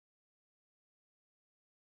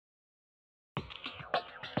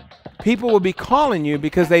People will be calling you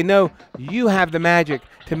because they know you have the magic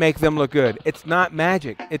to make them look good. It's not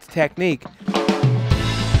magic, it's technique.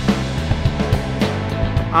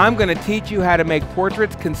 I'm going to teach you how to make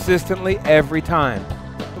portraits consistently every time.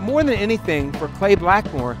 But more than anything, for Clay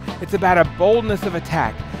Blackmore, it's about a boldness of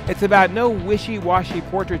attack. It's about no wishy-washy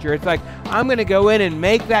portraiture. It's like, I'm going to go in and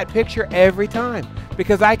make that picture every time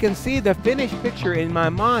because I can see the finished picture in my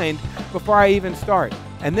mind before I even start.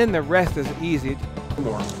 And then the rest is easy.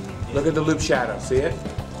 Look at the loop shadow, see it?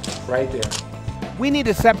 Right there. We need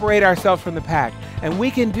to separate ourselves from the pack, and we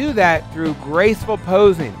can do that through graceful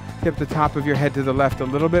posing. Tip the top of your head to the left a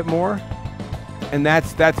little bit more, and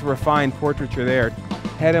that's refined portraiture there.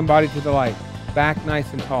 Head and body to the light, back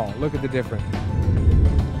nice and tall. Look at the difference.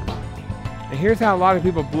 And here's how a lot of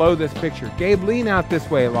people blow this picture. Gabe, lean out this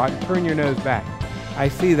way a lot and turn your nose back. I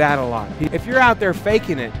see that a lot. If you're out there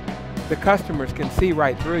faking it, the customers can see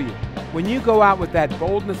right through you. When you go out with that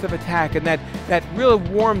boldness of attack and that real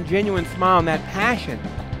warm, genuine smile and that passion,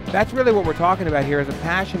 that's really what we're talking about here, is a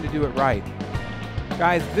passion to do it right.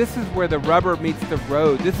 Guys, this is where the rubber meets the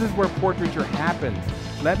road. This is where portraiture happens.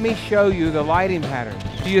 Let me show you the lighting pattern.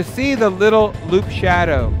 Do you see the little loop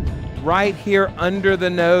shadow right here under the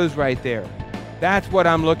nose right there? That's what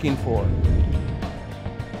I'm looking for.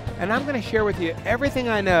 And I'm going to share with you everything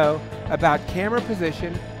I know about camera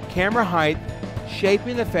position, camera height,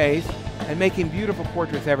 shaping the face, and making beautiful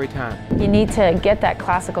portraits every time. You need to get that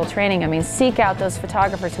classical training. I mean, seek out those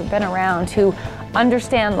photographers who've been around, who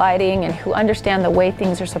understand lighting and who understand the way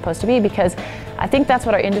things are supposed to be, because I think that's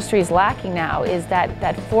what our industry is lacking now, is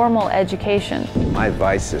that formal education. My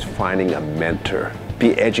advice is finding a mentor.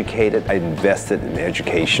 Be educated. I invested in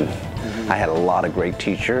education. I had a lot of great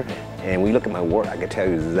teachers. And when you look at my work, I can tell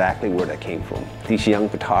you exactly where that came from. These young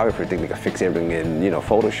photographers think they can fix everything in,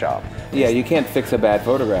 Photoshop. Yeah, you can't fix a bad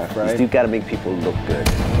photograph, right? You've got to make people look good.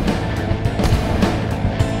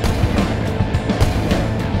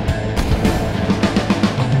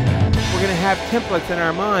 We're going to have templates in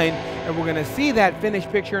our mind, and we're going to see that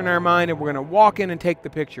finished picture in our mind, and we're going to walk in and take the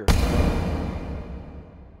picture.